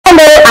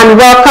and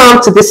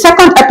welcome to the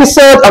second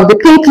episode of the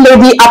Pink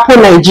Lady Apple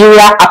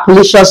Nigeria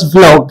Applelicious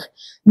vlog.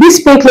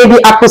 This Pink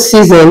Lady Apple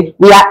season,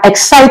 we are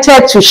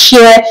excited to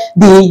share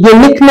the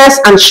uniqueness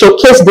and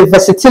showcase the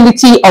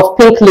versatility of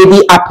Pink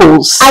Lady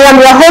apples. I am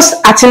your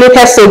host,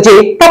 Applelicious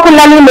Life,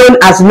 popularly known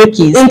as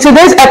Nookies. In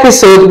today's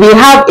episode, we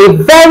have a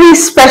very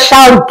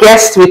special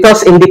guest with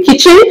us in the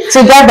kitchen.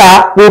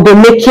 Together, we'll be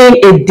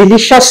making a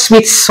delicious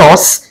sweet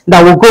sauce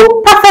that will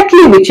go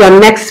perfectly with your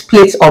next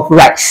plate of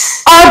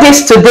rice. All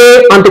this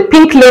today on the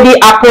Pink Lady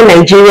Apple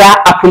Nigeria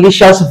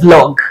Applelicious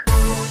vlog.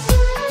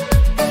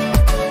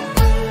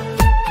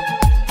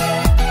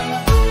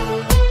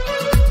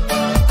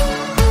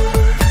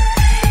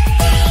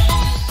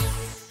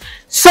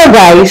 So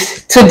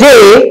guys,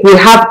 today we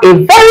have a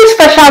very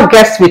special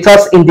guest with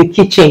us in the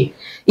kitchen.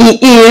 He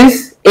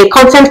is a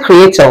content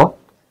creator,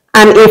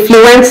 an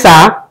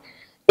influencer,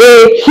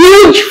 a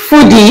huge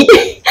foodie,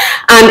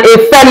 and a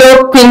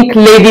fellow Pink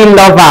Lady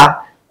lover.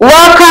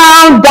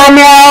 Welcome,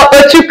 Daniel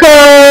Ochuko!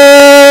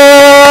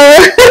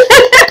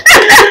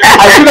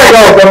 I feel like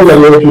that was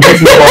Daniel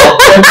Ochuko.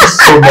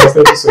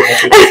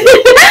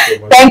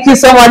 Thank you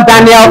so much,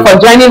 Daniel, for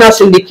joining us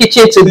in the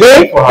kitchen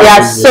today. We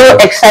are so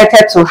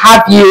excited to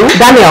have you.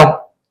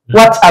 Daniel,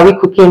 what are we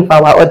cooking for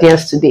our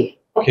audience today?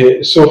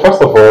 Okay, so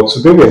first of all,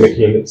 today we're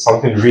making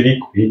something really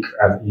quick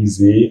and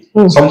easy,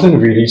 something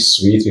really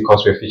sweet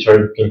because we're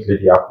featuring Pink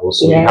Lady apples,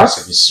 so it has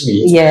to be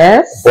sweet.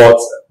 Yes. But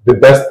the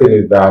best thing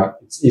is that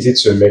it's easy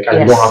to make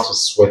and you don't have to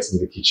sweat in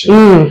the kitchen.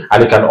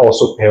 And it can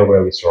also pair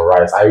well with your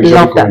rice. I usually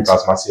go with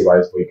basmati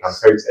rice, but you can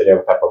pair with any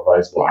other type of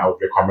rice, but I would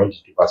recommend you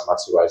do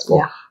basmati rice.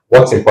 But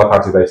what's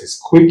important is that it is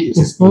quick, it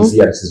is easy,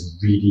 and it is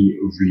really,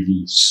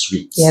 really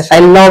sweet. Yes, I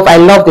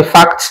love the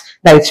fact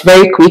that it's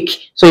very quick,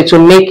 so it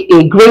will make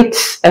a great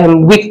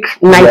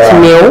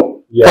weeknight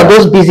meal for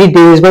those busy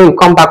days when you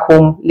come back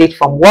home late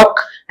from work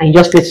and you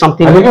just need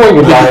something. I think when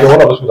you're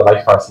one of those people that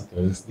like fancy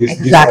things,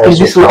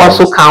 this will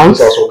also count.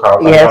 This also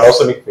counts. And you can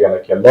also make for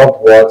your loved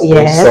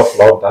ones,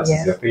 self-love, that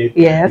is your thing.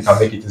 You can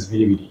make it, it's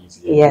really, really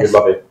easy. You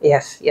love it.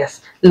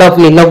 Yes.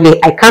 Lovely.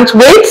 I can't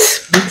wait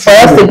for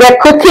us to get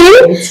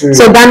cooking.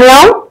 So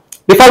Daniel,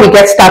 before we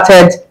get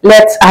started,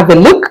 let's have a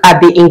look at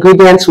the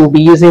ingredients we'll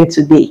be using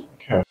today.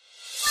 Okay.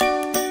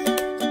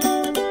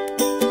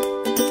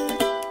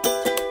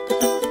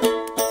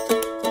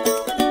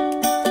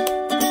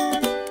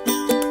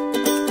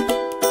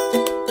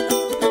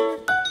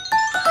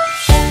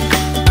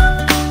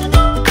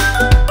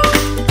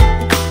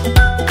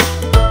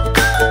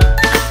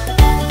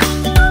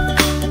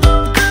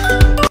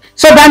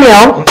 So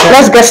Daniel,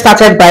 let's get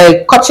started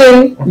by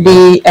cutting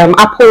the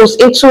apples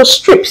into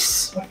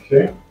strips.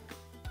 Okay.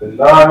 The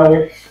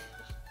knife.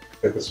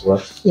 Take this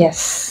one.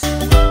 Yes. I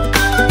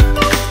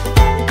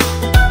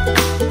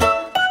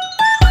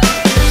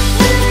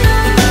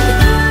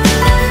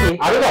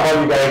don't know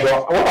how you guys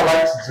go. What I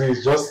like to do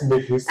is just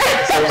make this some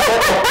sort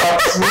of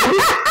cartoon.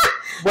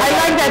 I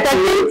like that.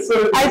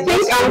 I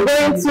think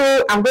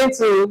I'm going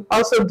to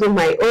also do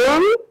my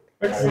own.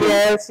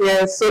 Yes.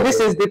 So this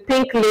is the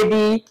Pink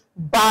Lady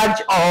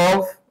badge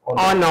of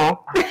honor.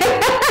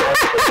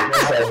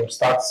 I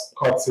start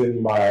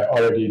cutting my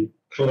already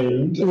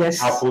cleaned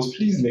apples.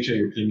 Please make sure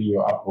you're cleaning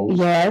your apples.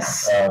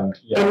 Yes. And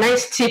a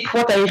nice tip,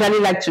 what I usually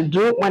like to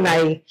do when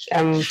I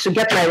to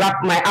get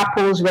my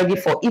apples ready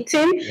for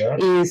eating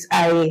is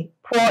I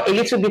pour a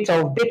little bit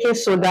of baking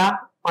soda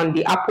on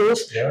the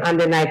apples and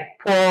then I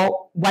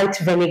pour white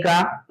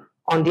vinegar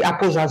on the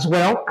apples as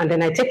well, and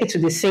then I take it to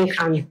the sink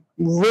and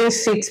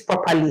rinse it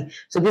properly.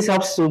 So this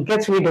helps to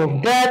get rid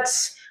of dirt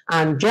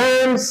and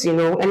germs,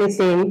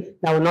 anything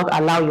that will not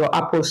allow your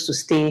apples to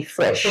stay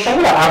fresh. So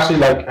something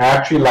that I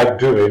actually like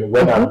doing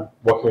when I'm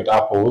working with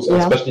apples,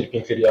 especially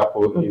Pink Lady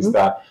apple, is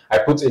that I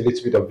put a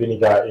little bit of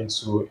vinegar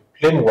into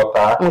plain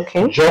water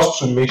just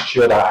to make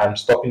sure that I'm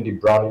stopping the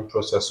browning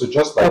process. So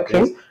just like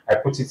this, I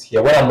put it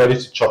here. When I'm ready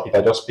to chop it,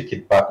 I just pick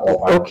it back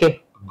up and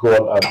go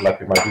on like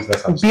with my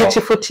business and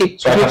Beautiful stuff.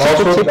 tip. So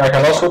I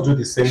can also do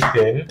the same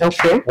thing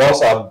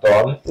once I'm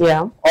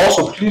done.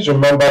 Also, please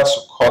remember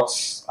to cut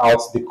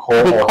out the core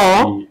of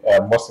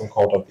the muscle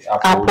cord of the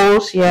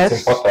apples.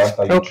 It's important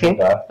that you do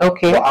that.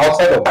 But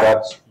outside of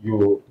that,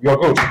 you're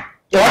good.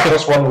 That's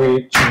just one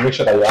way to make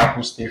sure that your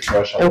apples stay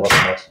fresh and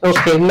whatnot.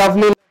 Okay,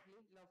 lovely.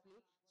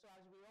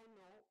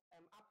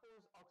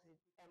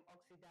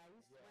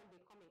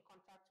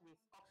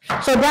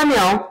 So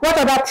Daniel, what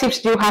other tips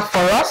do you have for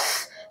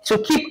us to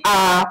keep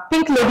our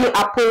Pink Lady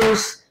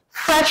apples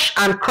fresh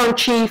and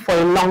crunchy for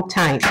a long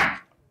time?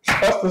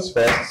 First things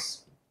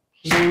first,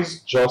 please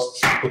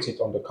just put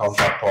it on the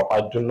countertop.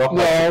 I do not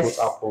like to put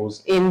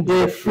apples in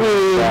the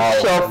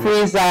fridge or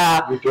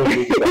freezer. We don't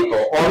need it at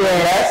all.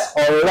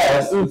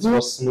 Unless it's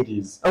for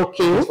smoothies.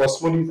 Okay. It's for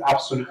smoothies,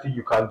 absolutely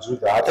you can do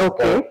that.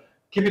 Okay.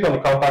 Keep it on the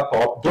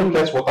countertop. Don't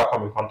let water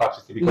come in contact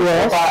with it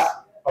because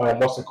water,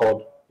 what's it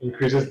called?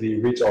 increases the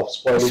rate of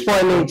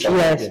spoilage.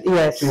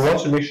 Yes. So you want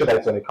to make sure that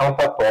it's on the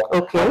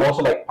countertop, and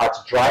also like part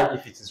dry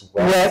if it is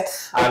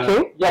wet.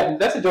 And yeah,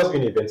 let's say just be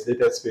in a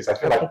ventilated space. I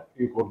feel like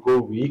you could go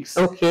weeks.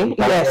 You can't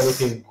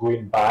anything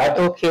going bad.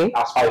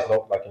 As far as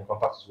not like in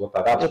contact with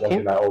water. That's one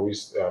thing I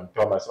always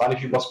tell myself. And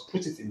if you must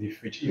put it in the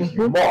fridge, if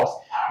you must,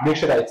 make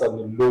sure that it's on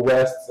the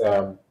lowest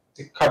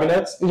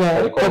cabinet.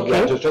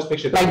 Just make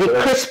sure that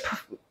crisp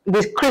cabinet.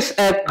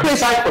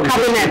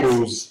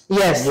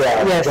 Yes.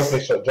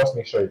 Just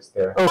make sure it's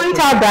there. Point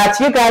out that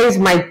you guys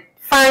might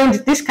find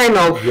this kind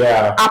of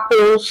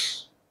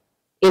apples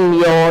in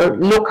your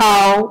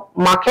local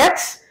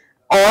markets,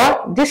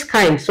 or this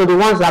kind. So the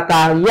ones that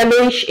are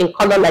yellowish in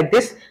color like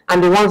this,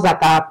 and the ones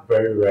that are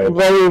very red.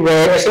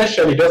 So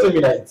essentially, it doesn't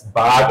mean that it's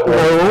bad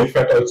or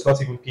different, or it's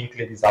not even pink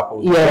lady's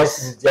apples.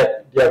 Yes,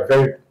 they are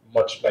very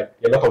much like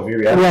a lot of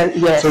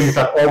variants. So you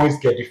can always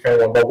get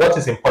different one. But what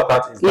is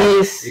important is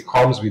that it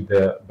comes with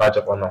the badge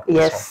of honor.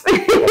 Yes,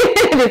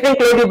 the pink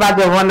lady badge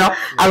of honor.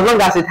 As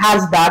long as it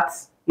has that,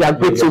 you are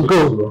good to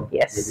go.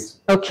 Yes.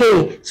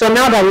 Okay. So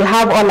now that we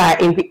have all our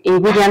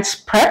ingredients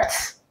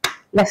prepped,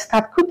 let's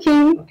start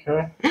cooking.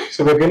 Okay.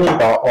 So we're going to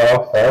use our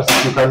oil first.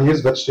 You can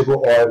use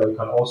vegetable oil, or you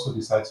can also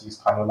decide to use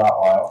canola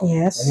oil.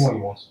 Yes. Anyone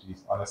you want to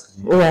use,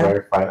 honestly,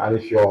 very fine. And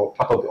if you're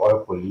part of the oil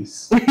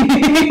police,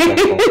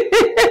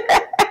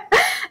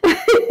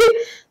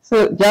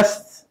 so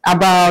just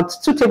about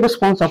 2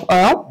 tablespoons of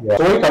oil.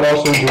 So what you can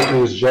also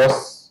do is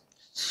just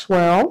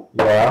swirl.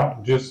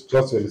 Just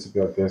a little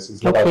bit of this.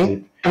 It's not that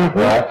deep,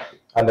 right?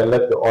 And then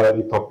let the oil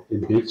heat up a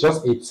bit,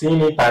 just a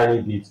teeny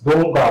tiny bit.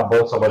 Don't go and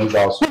burn somebody's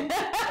house. Let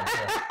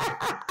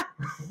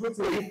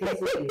the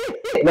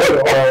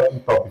oil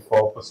heat up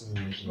before putting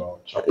in your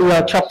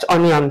chopped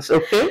onions.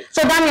 Okay.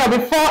 So Daniel,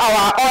 before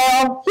our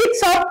oil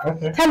heats up,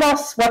 tell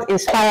us what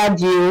inspired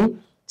you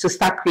to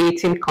start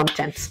creating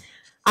content.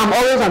 I'm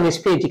always on this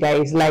page,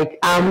 guys. Like,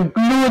 I'm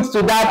glued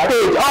to that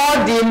page.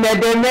 All the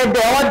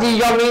all the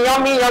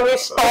yummy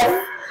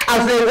stuff. I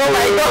said, oh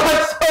my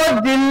God,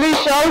 so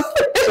delicious.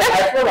 So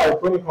I feel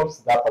like when it comes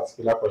to that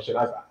particular question,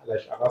 I've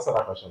answered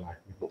that question like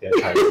 10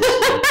 times.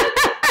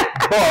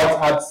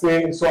 But I'd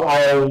say, so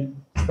I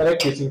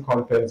started creating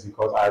content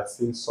because I had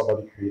seen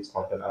somebody create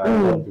content, and I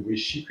loved the way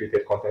she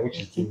created content, which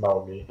is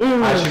Dimao.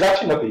 And she's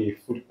actually not a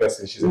food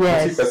person, she's a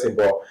beauty person,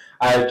 but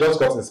I just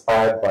got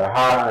inspired by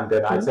her, and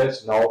then I said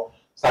to now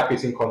start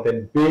creating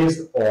content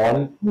based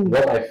on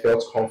what I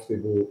felt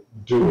comfortable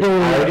doing.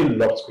 I already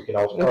loved cooking,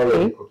 I was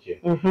already cooking.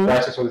 So I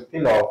just was the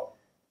thing of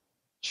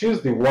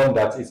choose the one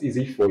that is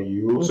easy for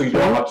you, so you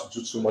don't have to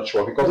do too much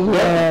work, because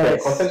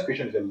content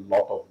creation is a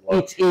lot of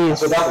work. It is.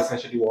 So that's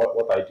essentially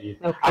what I did.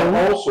 And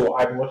also,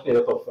 I've been watching a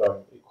lot of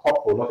a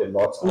couple, not a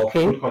lot, of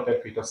food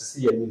content creators.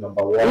 Cici Yemi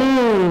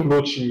 #1,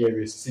 Flo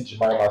Chinyere, Cici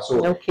Jemima. So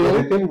the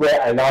thing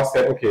where I now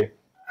said, okay,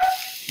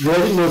 you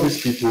already know these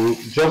people,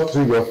 just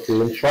do your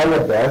thing, try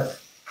your best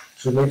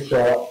to make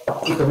sure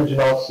it's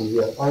original to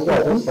you. And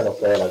yeah, just kind of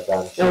play like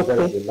that. So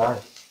very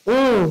nice.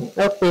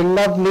 Okay,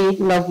 lovely.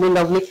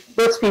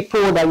 Those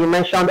people that you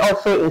mentioned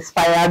also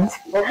inspired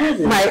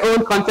my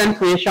own content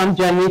creation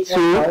journey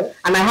too.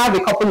 And I have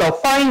a couple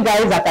of foreign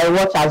guys that I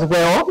watch as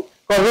well,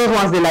 because those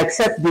ones, they like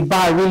set the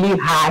bar really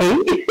high.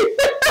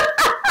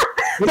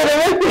 So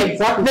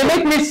they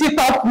make me sit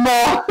up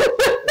more.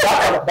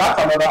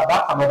 That's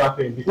another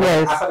thing,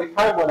 because at the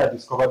time when I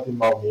discovered the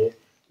Maui,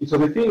 it was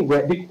a thing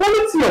where the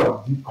quality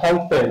of the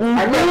content,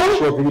 I never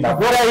sure really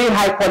very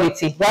high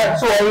quality. Right?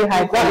 So very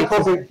high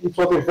quality. It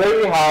was a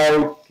very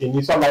high thing.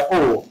 So I'm like,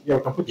 oh, yeah,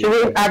 we can put it. Should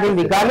we add in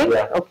the garlic?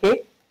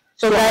 Okay.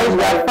 So guys,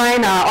 we are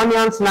frying our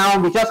onions now.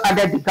 We just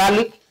added the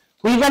garlic.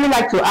 We usually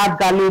like to add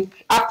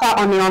garlic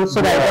after onions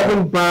so that it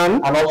doesn't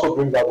burn. And also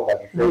brings out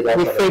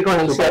the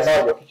fragrance. So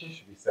now your kitchen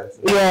should be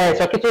sensitive. Yes,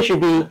 your kitchen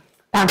should be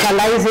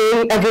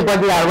tantalizing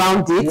everybody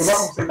around it.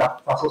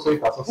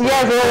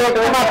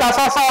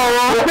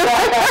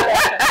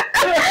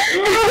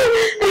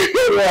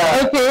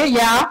 Okay,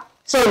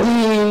 so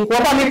the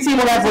quality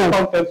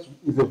content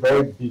is a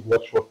very big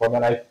watch for me,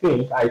 and I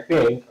think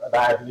that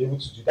I've been able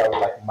to do that with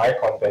like my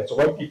content. So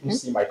when people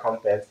see my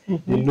content,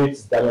 they know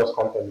it's Daniel's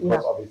content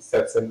because of its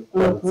certain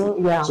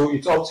quality. So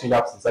it's up to you now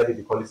to decide if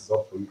the quality is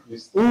up to you.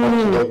 It's up to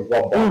what you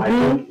want, but I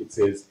think it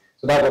is.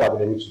 So that's what I've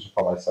been able to do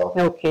for myself.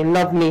 Okay,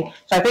 lovely.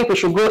 So I think we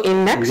should go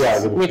in next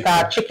with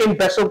our chicken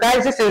breast. So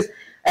guys, this is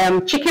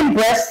chicken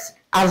breast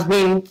has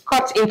been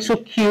cut into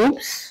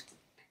cubes.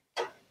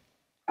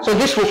 So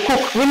this will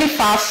cook really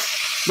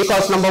fast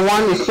because number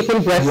one is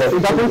chicken breast.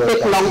 It doesn't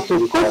take long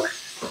to cook,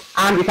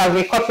 and it has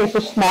been cut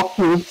into small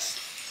cubes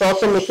to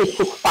also make it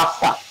cook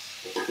faster.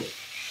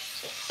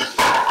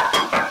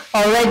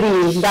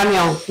 Already,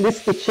 Daniel, this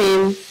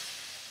kitchen.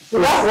 I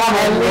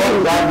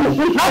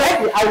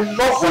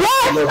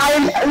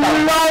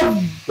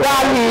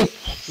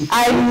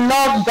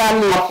love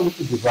garlic.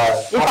 Absolutely divine.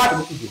 In fact,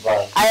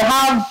 I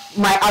have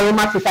my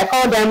aromatics. I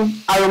call them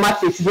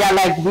aromatics. They are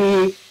like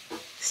the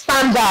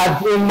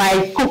standard in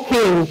my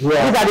cooking.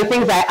 These are the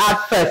things I add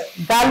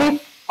first: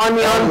 garlic,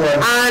 onion,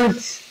 and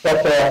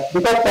pepper.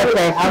 Because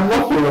pepper, I'm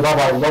not Yoruba, but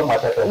I love my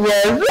pepper.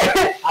 Yes,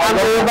 I'm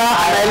Yoruba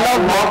and I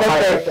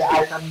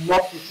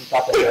cannot eat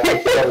without pepper.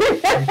 I'm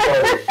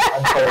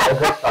sorry. I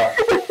just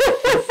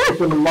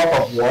it's a lot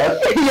of work.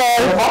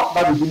 Yes. No.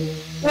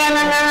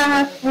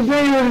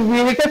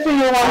 We're taking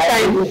you one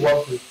time.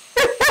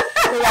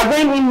 We are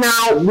going in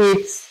now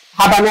with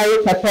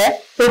habanero pepper.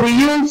 So we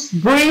use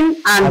green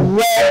and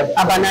red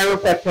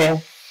habanero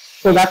pepper.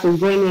 So that is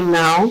going in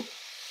now.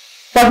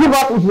 Forgive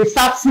us if we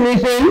start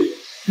sneezing.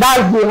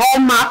 That's the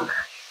hallmark,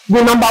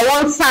 the number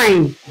one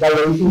sign that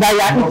you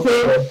are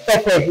eating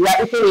pepper. You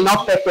are eating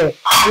enough pepper.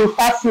 You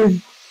start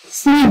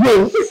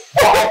sneezing. Of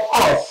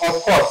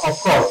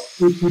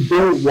course. If you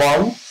don't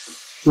want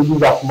to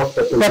use as much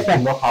pepper,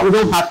 you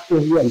don't have to.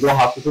 Yeah, you don't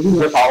have to. So this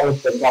is our own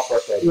personal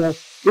process. Yes.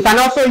 You can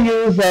also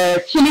use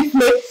chili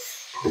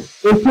flakes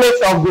in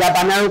place of the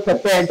habanero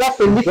pepper. Just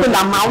a little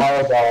amount.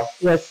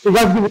 Yes, to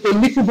just give it a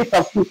little bit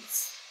of heat.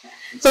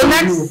 So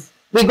next,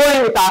 we go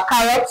in with our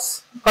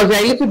carrots because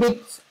they're a little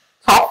bit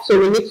tough, so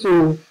we need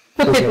to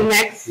put it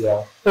next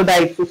so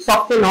that it will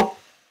soften up.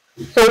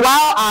 So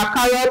while our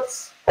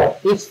carrots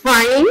is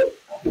frying,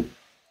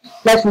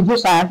 let's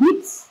reduce our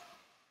heat.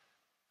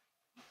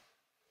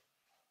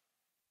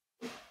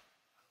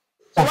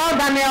 So while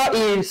Daniel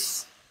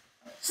is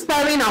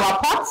stirring our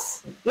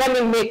pots, let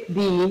me make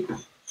the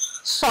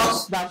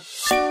sauce that.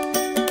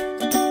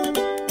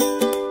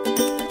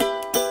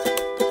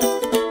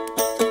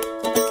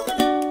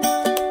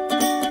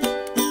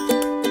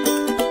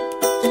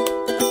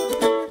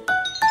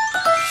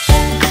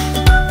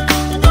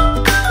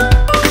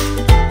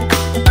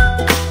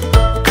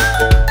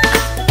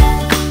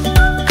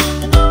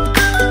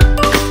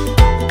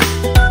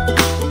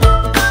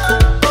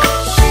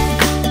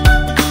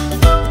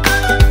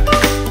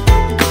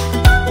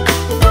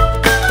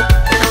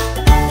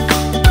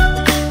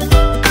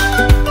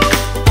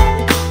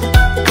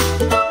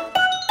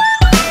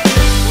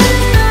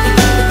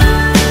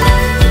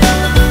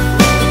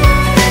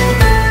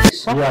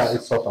 Yeah,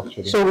 it's soft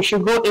actually. So we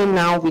should go in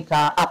now with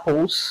our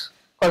apples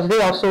because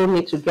they also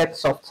need to get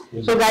soft.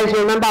 So guys,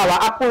 remember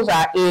our apples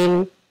are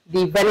in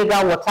the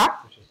vinegar water.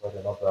 Which is why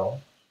they're not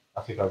brown.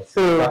 I think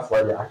that's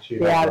why they're actually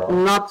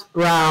not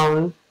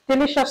brown.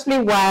 Deliciously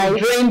white.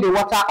 Drain the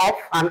water off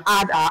and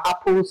add our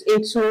apples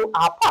into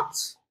our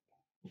pot.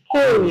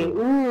 Okay.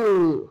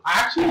 I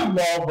actually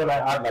love when I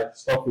add like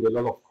stuff with a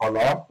lot of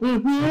color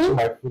into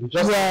my food. It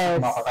just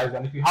appetizing.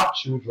 And if you have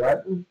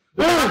children,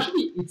 you can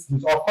actually eat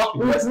this, of course,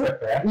 with less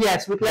pepper.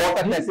 Yes, with less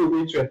pepper. This is a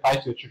way to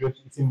entice your children to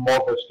eating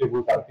more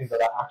vegetables and things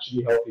that are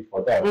actually healthy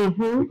for them.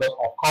 Because,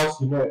 of course,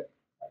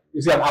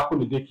 you see an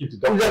apple a day keeps the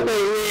doctor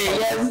away.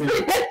 Yes.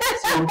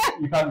 So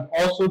you can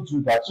also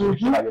do that to make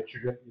sure that your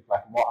children eat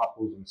like more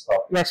apples and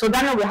stuff. Yeah, so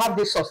Daniel, we have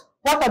this sauce.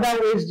 What other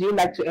ways do you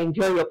like to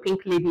enjoy your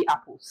pink lady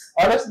apples?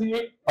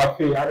 Honestly,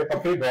 parfait. I'm a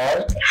parfait boy.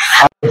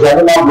 I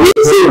want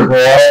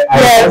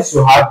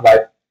to have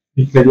like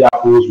pink lady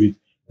apples with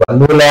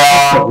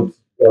granola,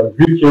 with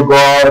Greek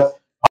yogurt,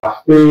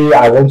 parfait.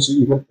 I want to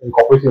even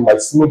incorporate in my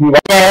smoothie.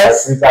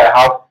 Yes. I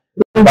have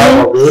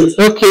that of it.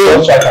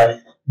 Okay. So I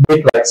can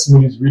make like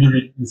smoothies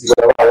really easy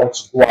whenever I want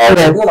to go out.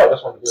 I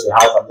just want to be in the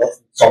house and not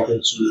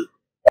something too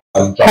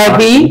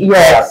heavy.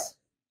 Yes.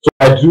 So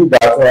I do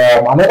that.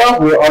 Another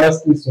way,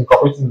 honestly, is to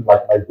incorporate in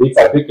like my bakes.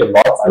 I bake a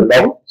lot. I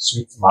love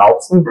sweet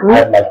mouth. I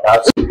like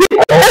that.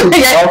 I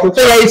also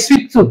so you're a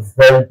sweet tooth.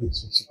 Very good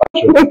sweet tooth. So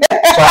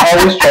I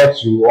always try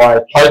to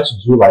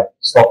do like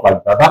stuff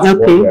like that. That's one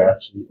way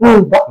actually.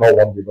 Not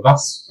one way, but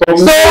that's so I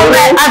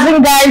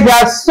think guys, there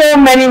are so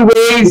many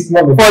ways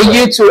for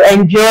you to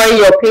enjoy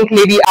your pink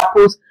lady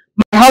apples.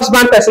 My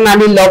husband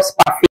personally loves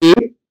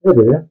parfait.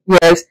 Really?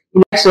 Yes, he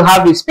likes to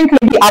have his pink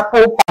lady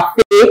apple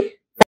parfait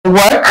for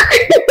work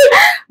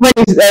when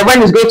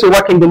he's going to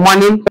work in the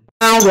morning.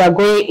 Now we are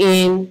going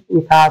in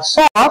with our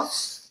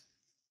sauce.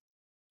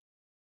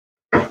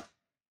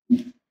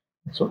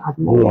 So add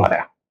more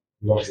water.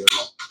 Love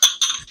this.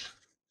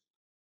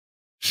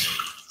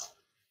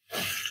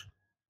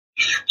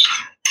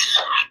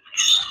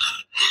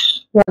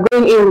 We are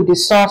going in with the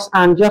sauce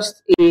and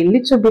just a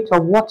little bit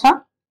of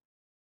water.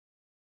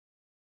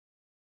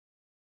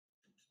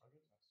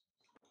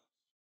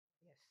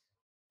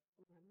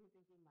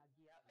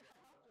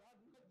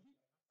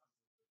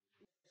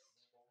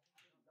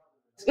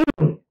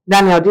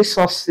 Daniel, this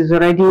sauce is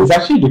already. It's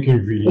actually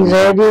looking really. It's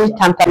already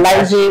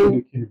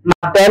tantalizing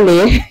my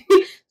belly.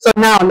 So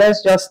now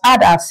let's just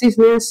add our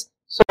seasonings.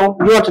 So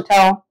you want to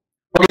tell?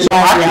 Okay, so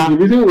actually,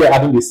 the reason we're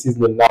adding the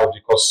seasoning now is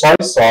because soy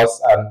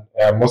sauce and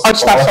mustard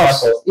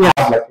sauce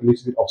have like a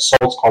little bit of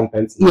salt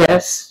content in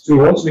it. So you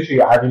want to make sure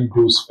you're adding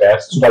those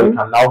first so that you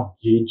can now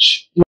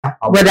gauge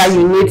whether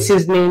you need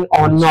seasoning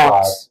or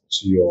not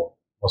to your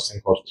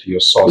to your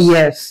sauce.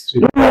 Yes. So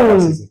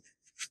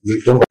you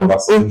don't go over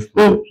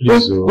seasoning,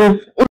 please.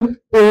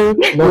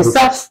 The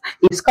sauce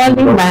is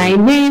calling my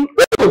name.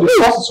 So the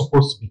sauce is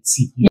supposed to be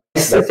thick.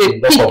 Yes, like a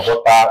lot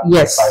of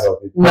water inside of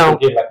it. But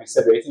again, like we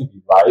said, we're eating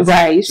the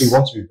rice. So you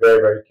want to be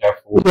very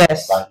careful that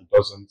it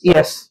doesn't.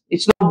 Yes,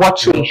 it's not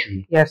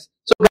watery. Yes.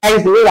 So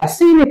guys, the way we are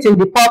seeing it in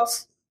the pot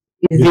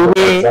is the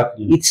way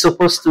it's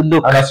supposed to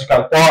look. And as you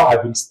can tell,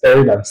 I've been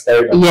stirring and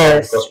stirring.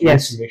 Yes, because we need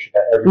to make sure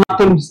that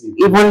nothing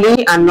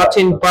evenly and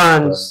nothing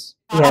burns.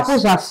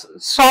 Apples are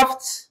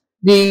soft.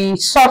 The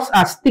sauce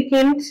has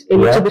thickened a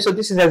little bit, so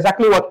this is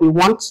exactly what we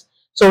want.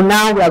 So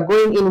now we are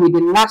going in with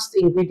the last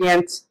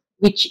ingredient,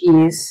 which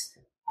is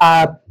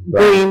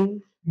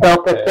green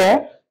bell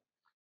pepper.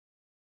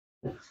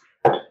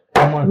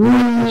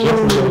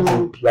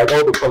 Like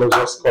all the colors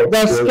just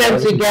come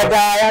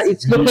together.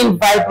 It's looking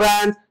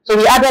vibrant. So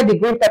we added the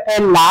green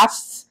pepper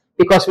last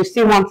because we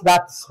still want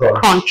that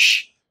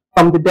crunch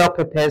from the bell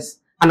peppers,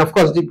 and of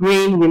course the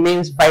green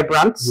remains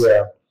vibrant.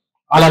 Yeah.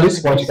 And at this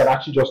point, you can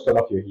actually just turn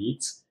off your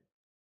heat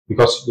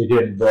because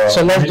again,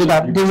 so let's do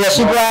that. The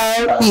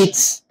residual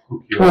heat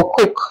will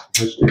cook.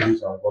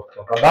 Vegetables and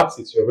whatnot. And that's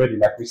it. You're ready.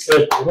 Like we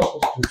said, we're not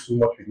supposed to do too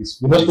much with this.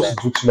 We're not supposed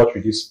to do too much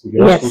with this food.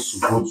 You're not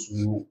supposed to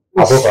go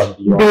to above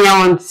and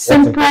beyond.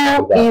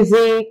 Simple,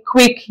 easy,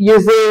 quick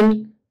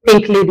using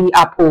Pink Lady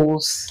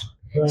apples.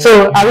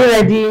 So are we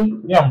ready?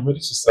 Yeah, I'm ready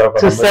to serve.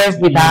 To serve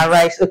with our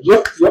rice.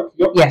 Okay. Yep.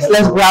 Yes,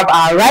 let's grab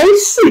our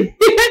rice.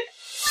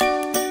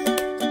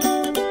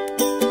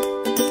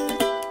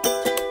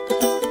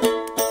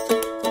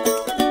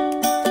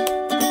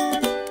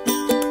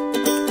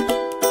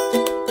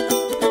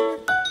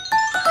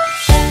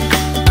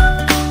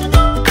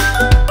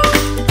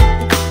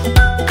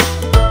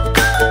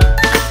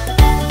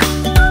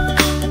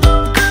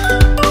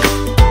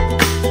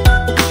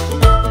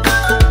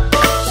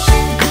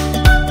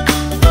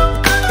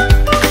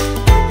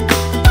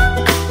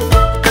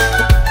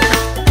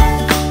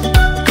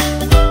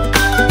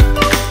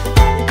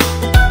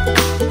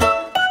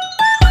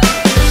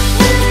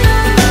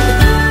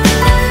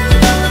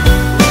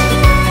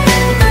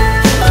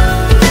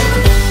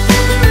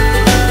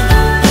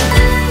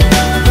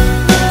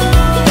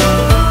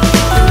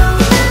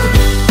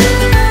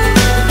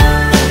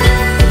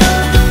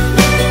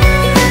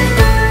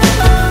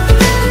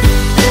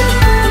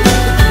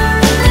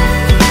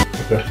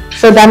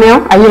 So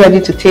Daniel, are you ready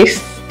to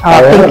taste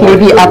our Pink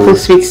Lady apple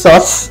sweet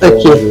sauce?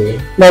 Okay,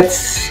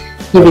 let's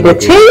give it a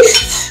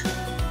taste.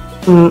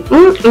 Let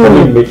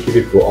me make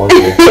it go on.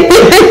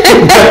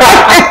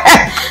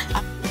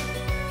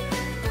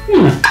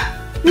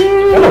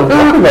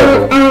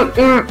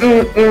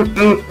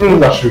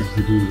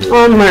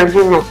 Oh my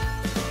goodness.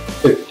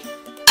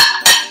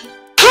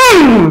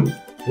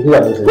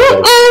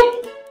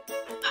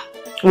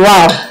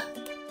 Wow.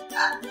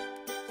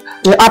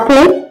 The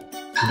apple,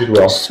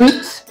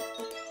 sweet.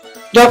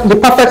 Just the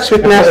perfect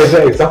sweetness.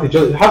 Exactly.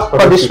 Just it has for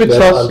the sweet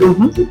sauce.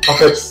 The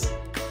perfect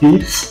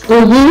heat.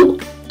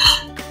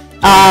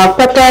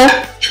 Pepper,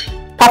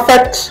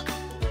 perfect.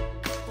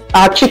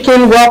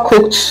 Chicken, well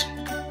cooked,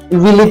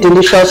 really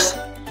delicious.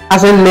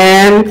 As in,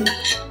 man,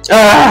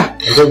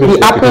 the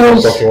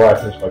apples,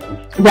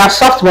 they are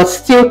soft but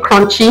still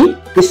crunchy.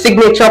 The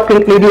signature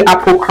Pink Lady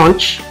apple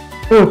crunch.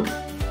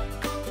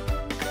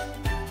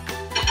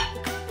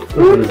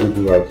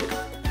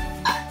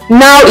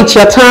 Now it's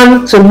your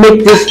turn to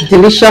make this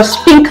delicious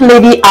Pink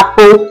Lady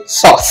apple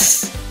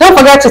sauce. Don't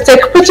forget to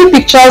take pretty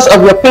pictures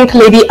of your Pink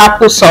Lady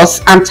apple sauce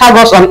and tag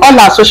us on all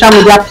our social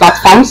media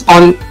platforms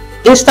on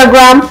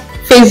Instagram,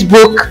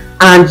 Facebook,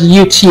 and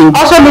YouTube.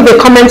 Also leave a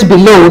comment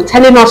below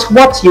telling us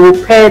what you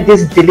will pair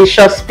this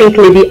delicious Pink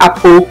Lady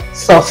apple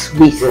sauce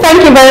with.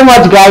 Thank you very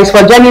much guys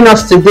for joining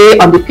us today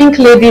on the Pink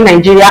Lady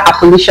Nigeria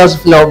Applelicious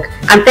vlog.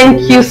 And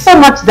thank you so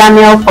much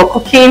Daniel for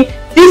cooking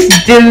this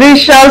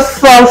delicious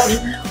sauce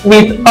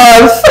with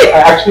us. I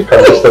actually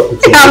can't stop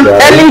eating. I'm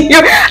telling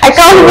you, I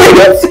can't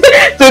wait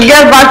to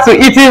get back to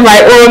eating my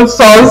own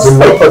sauce.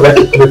 Don't forget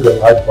to click the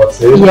like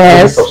button,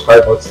 the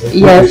subscribe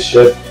button,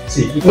 share.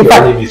 See, if your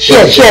name is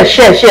share. Just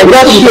share.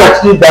 Thank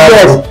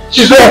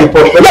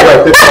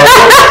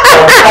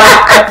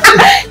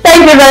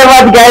you very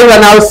much guys,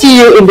 and I'll see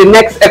you in the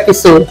next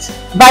episode.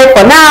 Bye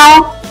for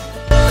now.